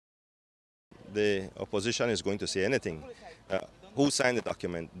the opposition is going to say anything. Who signed the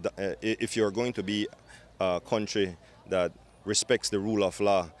document? If you're going to be a country that respects the rule of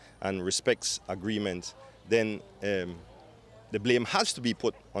law and respects agreements, then the blame has to be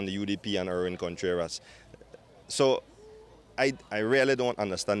put on the UDP and Erwin Contreras. So I really don't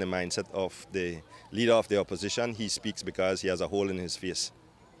understand the mindset of the leader of the opposition. He speaks because he has a hole in his face.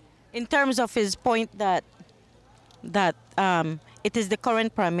 In terms of his point that it is the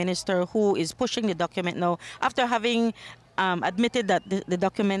current Prime Minister who is pushing the document now, after having admitted that the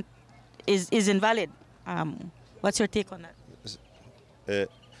document is invalid. What's your take on that?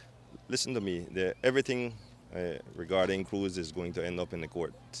 Listen to me. Everything regarding crews is going to end up in the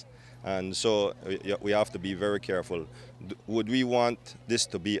courts. And so we have to be very careful. Would we want this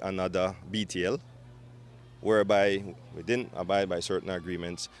to be another BTL, whereby we didn't abide by certain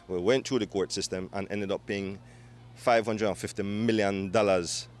agreements, we went through the court system and ended up paying $550 million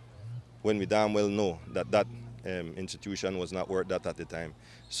when we damn well know that institution was not worth that at the time.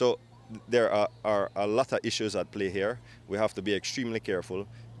 So there are a lot of issues at play here. We have to be extremely careful.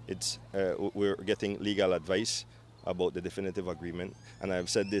 We're getting legal advice about the definitive agreement, and I've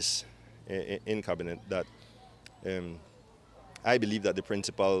said this in cabinet that I believe that the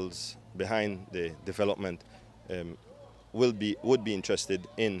principals behind the development would be interested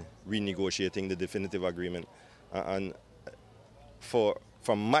in renegotiating the definitive agreement. And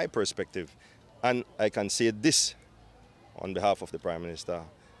from my perspective, and I can say this on behalf of the Prime Minister,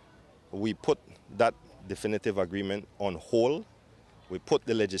 we put that definitive agreement on hold. We put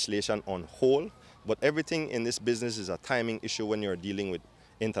the legislation on hold. But everything in this business is a timing issue when you're dealing with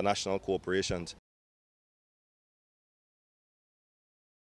international corporations.